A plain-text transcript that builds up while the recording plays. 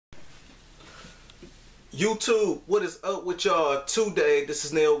YouTube, what is up with y'all today? This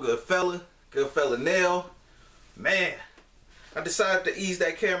is Nail Goodfella Nail. Man, I decided to ease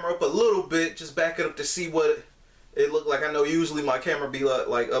that camera up a little bit, just back it up to see what it looked like. I know usually my camera be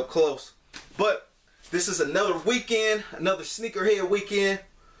like up close, but this is another weekend, another sneakerhead weekend,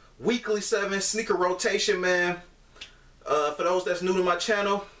 weekly 7 sneaker rotation, man. For those that's new to my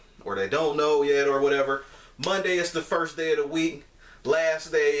channel, or they don't know yet or whatever, Monday is the first day of the week.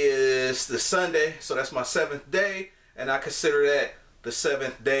 Last day is the Sunday, so that's my 7th day, and I consider that the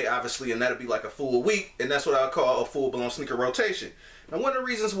 7th day, obviously, and that'll be like a full week, and that's what I call a full-blown sneaker rotation. Now, one of the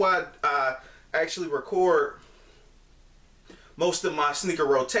reasons why I actually record most of my sneaker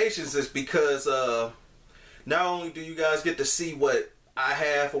rotations is because not only do you guys get to see what I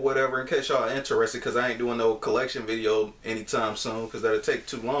have or whatever, in case y'all are interested, because I ain't doing no collection video anytime soon, because that'll take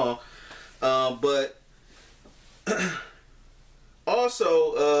too long, but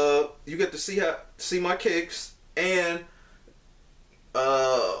also, you get to see my kicks, and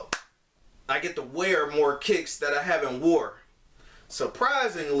I get to wear more kicks that I haven't wore.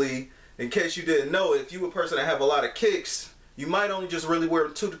 Surprisingly, in case you didn't know, if you a person that have a lot of kicks, you might only just really wear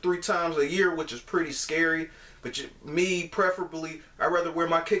them 2 to 3 times a year, which is pretty scary. But me, preferably, I'd rather wear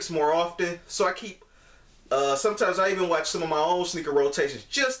my kicks more often. So I keep, sometimes I even watch some of my own sneaker rotations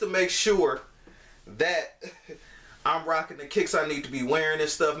just to make sure that I'm rocking the kicks I need to be wearing and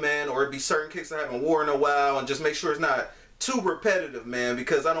stuff, man. Or it'd be certain kicks I haven't worn in a while, and just make sure it's not too repetitive, man,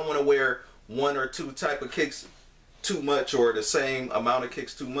 because I don't want to wear 1 or 2 type of kicks too much, or the same amount of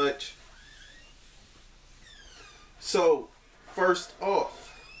kicks too much. So, first off,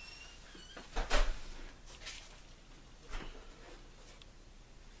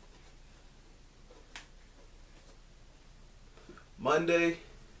 Monday,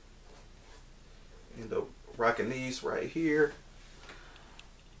 end up rocking these right here.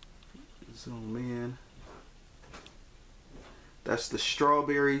 Zoom in. That's the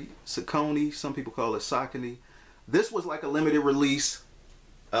strawberry Saucony. Some people call it Saucony. This was like a limited release.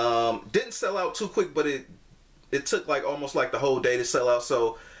 Didn't sell out too quick, but it took like almost like the whole day to sell out.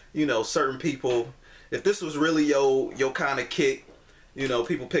 So, you know, certain people, if this was really your kind of kick, you know,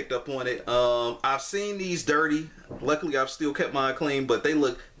 people picked up on it. I've seen these dirty. Luckily, I've still kept mine clean, but they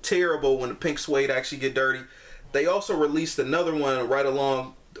look terrible when the pink suede actually get dirty. They also released another one right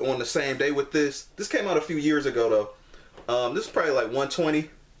along on the same day with this. This came out a few years ago, though. This is probably like 120,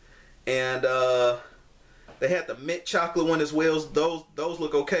 and they had the mint chocolate one as well. Those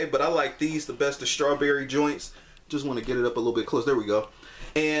look okay, but I like these the best, the strawberry joints. Just want to get it up a little bit close. There we go.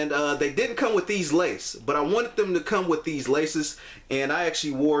 And they didn't come with these laces, but I wanted them to come with these laces, and I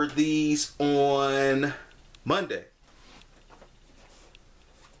actually wore these on Monday.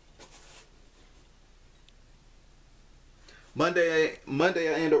 Monday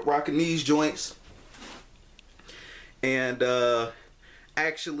I ended up rocking these joints, and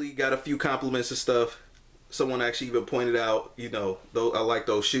actually got a few compliments and stuff. Someone actually even pointed out, you know, I like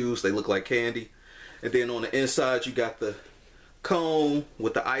those shoes. They look like candy. And then on the inside, you got the cone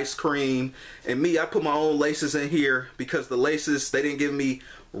with the ice cream. And me, I put my own laces in here because the laces, they didn't give me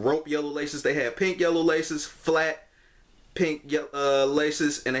rope yellow laces. They had pink yellow laces, flat pink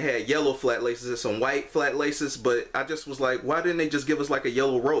laces, and they had yellow flat laces and some white flat laces. But I just was like, why didn't they just give us like a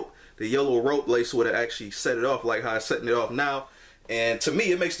yellow rope? The yellow rope lace would have actually set it off like how I'm setting it off now. And to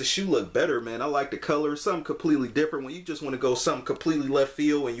me, it makes the shoe look better, man. I like the color. Something completely different. When you just want to go something completely left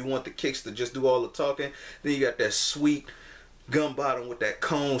field and you want the kicks to just do all the talking, then you got that sweet gum bottom with that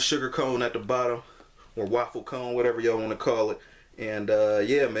cone, sugar cone at the bottom, or waffle cone, whatever y'all want to call it. And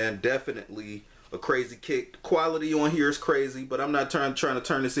yeah, man, definitely a crazy kick. The quality on here is crazy, but I'm not trying to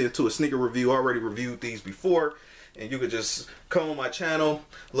turn this into a sneaker review. I already reviewed these before, and you could just come on my channel,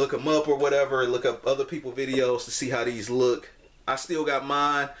 look them up or whatever, and look up other people's videos to see how these look. I still got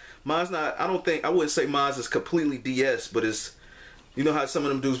mine. Mine's not, I wouldn't say mine's is completely DS, but it's, you know how some of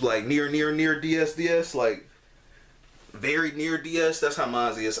them dudes like near DS, like very near DS. That's how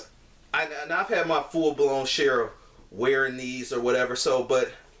mine is. And I've had my full-blown share of wearing these or whatever. So,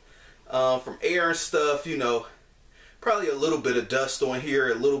 but from air and stuff, you know, probably a little bit of dust on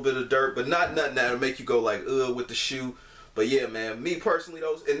here, a little bit of dirt, but not nothing that'll make you go like, ugh, with the shoe. But yeah, man, me personally,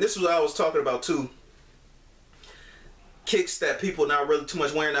 those, and this is what I was talking about too. Kicks that people not really too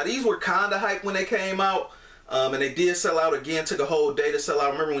much wearing. Now, these were kind of hype when they came out, and they did sell out again. Took a whole day to sell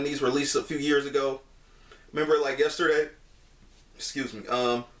out. Remember when these released a few years ago? Remember like yesterday? Excuse me.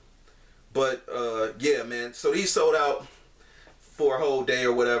 But yeah, man. So these sold out for a whole day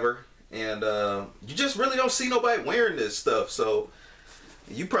or whatever, and you just really don't see nobody wearing this stuff. So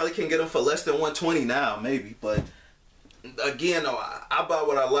you probably can get them for less than 120 now, maybe. But again, though, I buy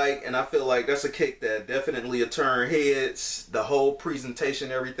what I like, and I feel like that's a kick that definitely a turn heads. The whole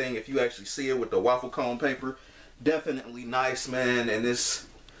presentation, everything, if you actually see it with the waffle cone paper, definitely nice, man. And that's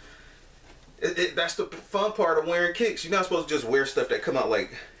the fun part of wearing kicks. You're not supposed to just wear stuff that come out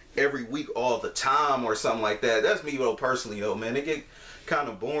like every week all the time or something like that. That's me though, personally though, man. It get kind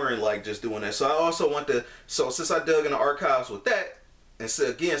of boring like just doing that. So I also want to, so since I dug in the archives with that, and so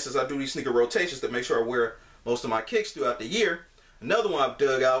again, since I do these sneaker rotations to make sure I wear most of my kicks throughout the year, another one I've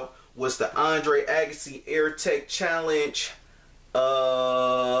dug out was the Andre Agassi Air Tech Challenge.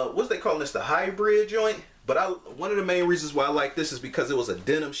 What's they calling this? The hybrid joint. But one of the main reasons why I like this is because it was a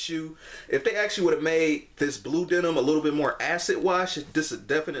denim shoe. If they actually would have made this blue denim a little bit more acid wash, this would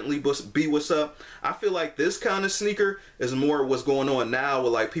definitely be what's up. I feel like this kind of sneaker is more what's going on now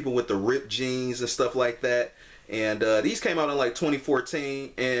with like people with the ripped jeans and stuff like that. And these came out in like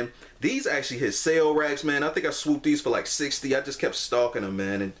 2014, and these actually hit sale racks, man. I think I swooped these for like 60. I just kept stalking them,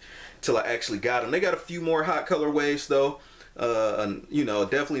 man, until I actually got them. They got a few more hot colorways though. You know,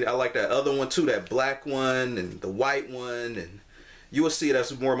 definitely I like that other one too, that black one and the white one, and you will see it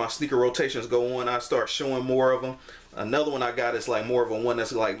as more of my sneaker rotations go on. I start showing more of them. Another one I got is like more of a one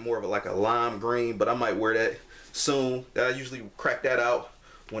that's like more of like a lime green, but I might wear that soon. I usually crack that out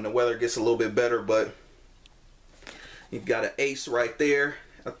when the weather gets a little bit better. But you got an ace right there,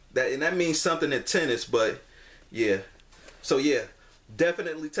 and that means something in tennis. But yeah, so yeah,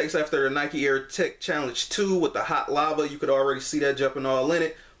 definitely takes after the Nike Air Tech Challenge 2 with the hot lava. You could already see that jumping all in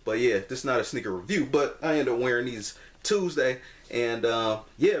it. But yeah, this is not a sneaker review, but I ended up wearing these Tuesday, and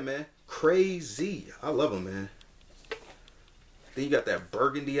yeah, man, crazy. I love them, man. Then you got that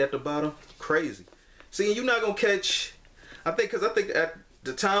burgundy at the bottom, crazy. See, you're not gonna catch. I think at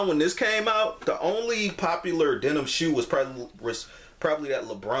the time when this came out, the only popular denim shoe was probably that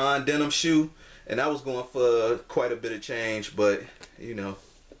LeBron denim shoe, and that was going for quite a bit of change. But you know,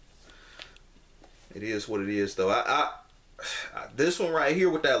 it is what it is, though. This one right here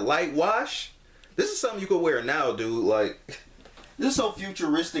with that light wash, this is something you could wear now, dude. Like, this is so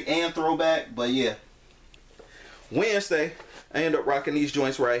futuristic and throwback. But yeah, Wednesday, I end up rocking these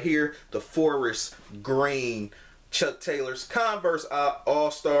joints right here, the forest green Chuck Taylors, Converse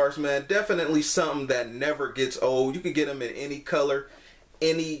All-Stars, man. Definitely something that never gets old. You can get them in any color,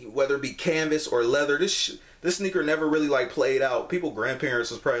 whether it be canvas or leather. This sneaker never really like played out. People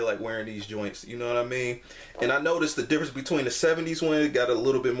grandparents was probably like wearing these joints, you know what I mean? And I noticed the difference between the 70s one. It got a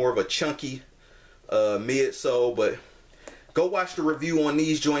little bit more of a chunky midsole. But go watch the review on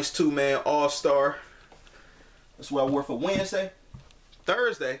these joints too, man. All-Star. That's what I wore for Wednesday.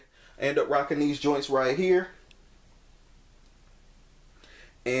 Thursday, I end up rocking these joints right here.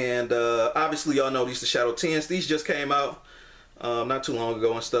 And obviously y'all know these the Shadow 10s. These just came out not too long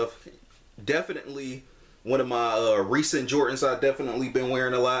ago and stuff. Definitely one of my recent Jordans I've definitely been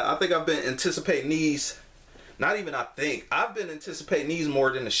wearing a lot. I think I've been anticipating these. Not even I think. I've been anticipating these more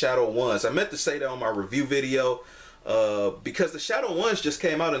than the Shadow 1s. I meant to say that on my review video because the Shadow 1s just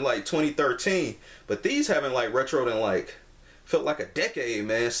came out in like 2013. But these haven't like retroed in like, felt like a decade,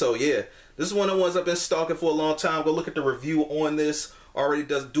 man. So yeah, this is one of the ones I've been stalking for a long time. Go look at the review on this. Already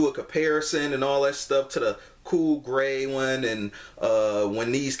does do a comparison and all that stuff to the cool gray one, and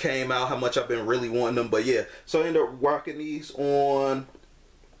when these came out, how much I've been really wanting them. But yeah, so I ended up rocking these on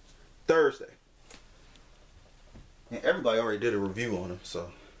Thursday, and everybody already did a review on them. So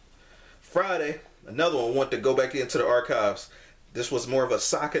Friday, another one. Want to go back into the archives. This was more of a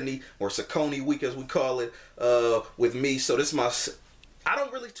Saucony week, as we call it, with me. So this is my, I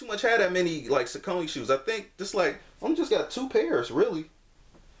don't really too much have that many like Saucony shoes. I think this like I just got 2 pairs really.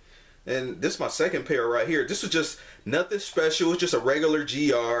 And this is my second pair right here. This was just nothing special. It's just a regular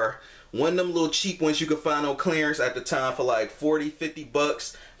GR. One of them little cheap ones you could find on clearance at the time for like 40, 50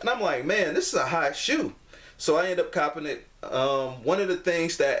 bucks. And I'm like, man, this is a hot shoe. So I ended up copping it. One of the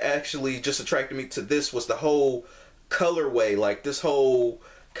things that actually just attracted me to this was the whole colorway. Like this whole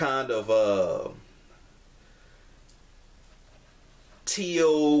kind of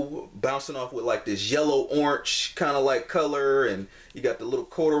teal bouncing off with like this yellow orange kind of like color, and you got the little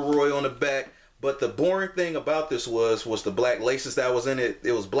corduroy on the back. But the boring thing about this was the black laces that was in it.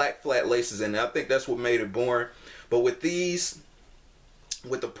 It was black flat laces in it. I think that's what made it boring. But with these,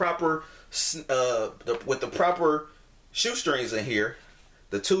 with the proper shoestrings in here,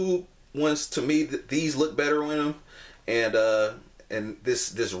 the 2 ones to me, these look better in them, and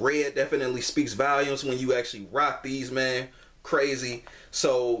this red definitely speaks volumes when you actually rock these, man. Crazy.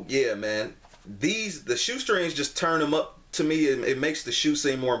 So yeah, man, the shoestrings just turn them up. To me, it makes the shoe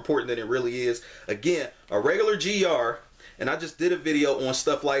seem more important than it really is. Again, a regular GR, and I just did a video on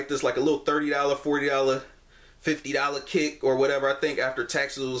stuff like this, like a little $30, $40 $50 kick or whatever. I think after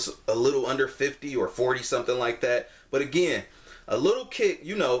taxes was a little under 50 or 40, something like that. But again, a little kick,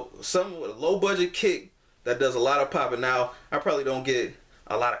 you know, something with a low budget kick that does a lot of popping. Now, I probably don't get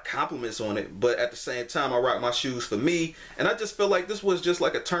a lot of compliments on it, but at the same time, I rock my shoes for me, and I just feel like this was just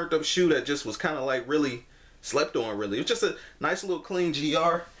like a turned up shoe that just was kind of like really slept on. Really, it was just a nice little clean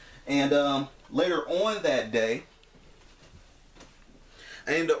GR. And later on that day,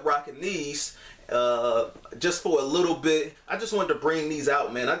 I ended up rocking these just for a little bit. I just wanted to bring these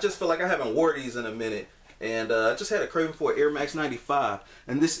out, man. I just feel like I haven't wore these in a minute, and I just had a craving for an Air Max 95,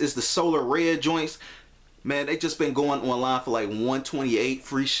 and this is the Solar Red joints. Man, they just been going online for like $128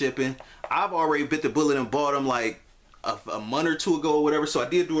 free shipping. I've already bit the bullet and bought them like a month or two ago or whatever. So I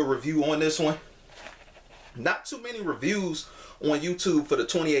did do a review on this one. Not too many reviews on YouTube for the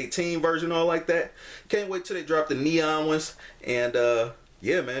 2018 version or like that. Can't wait till they drop the neon ones. And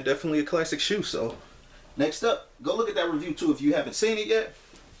yeah, man, definitely a classic shoe. So next up, go look at that review too if you haven't seen it yet.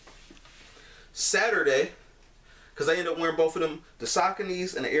 Saturday, because I ended up wearing both of them, the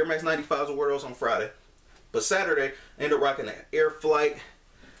Sauconys and the Air Max 95s. I wore those on Friday. But Saturday, I ended up rocking the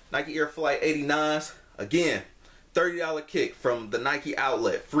Nike Air Flight 89s. Again, $30 kick from the Nike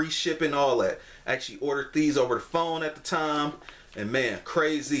outlet. Free shipping, all that. Actually ordered these over the phone at the time. And man,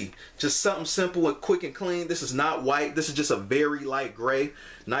 crazy. Just something simple and quick and clean. This is not white. This is just a very light gray.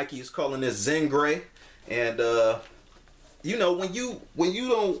 Nike is calling this Zen Gray. And, you know, when you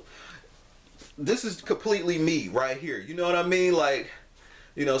don't... This is completely me right here. You know what I mean? Like...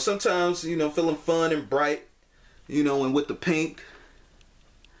 You know, sometimes, you know, feeling fun and bright, you know, and with the pink.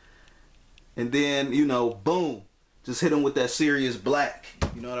 And then, you know, boom, just hit them with that serious black.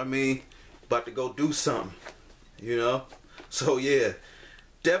 You know what I mean? About to go do something, you know? So, yeah,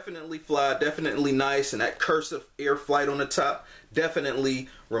 definitely fly, definitely nice. And that cursive Air Flight on the top definitely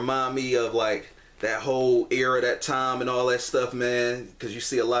remind me of, like, that whole era, that time and all that stuff, man. Because you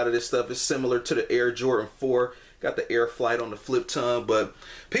see a lot of this stuff is similar to the Air Jordan 4. Got the Air Flight on the flip tongue, but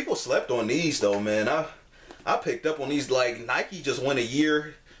people slept on these though, man. I picked up on these. Like Nike just went a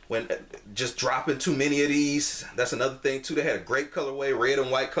year when just dropping too many of these. That's another thing too. They had a great colorway, red and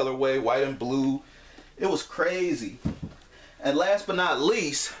white colorway, white and blue. It was crazy. And last but not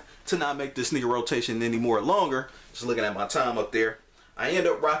least, to not make this nigga rotation any more longer, just looking at my time up there, I end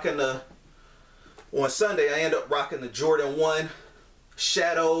up rocking on Sunday, I end up rocking the Jordan 1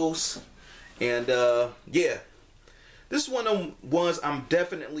 Shadows. And yeah. This is one of them ones I'm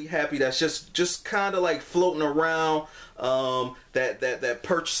definitely happy that's just kind of like floating around that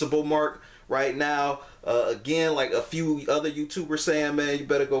purchasable mark right now. Again, like a few other YouTubers saying, man, you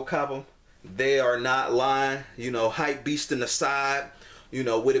better go cop them. They are not lying. You know, hype beast in the side. You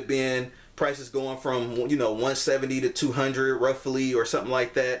know, with it being prices going from, you know, 170 to 200 roughly or something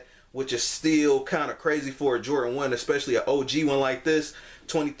like that, which is still kind of crazy for a Jordan 1, especially an OG one like this.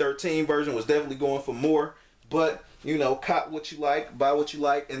 2013 version was definitely going for more, but you know, cop what you like, buy what you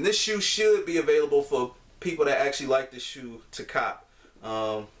like. And this shoe should be available for people that actually like this shoe to cop.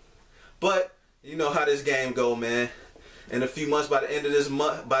 But you know how this game go, man. In a few months, by the end of this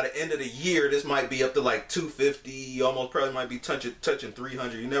month, by the end of the year, this might be up to like 250, almost probably might be touching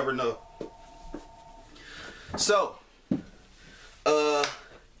 300. You never know. So,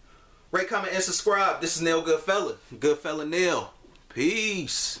 rate, comment, and subscribe. This is Nail Goodfella. Goodfella Nail.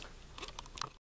 Peace.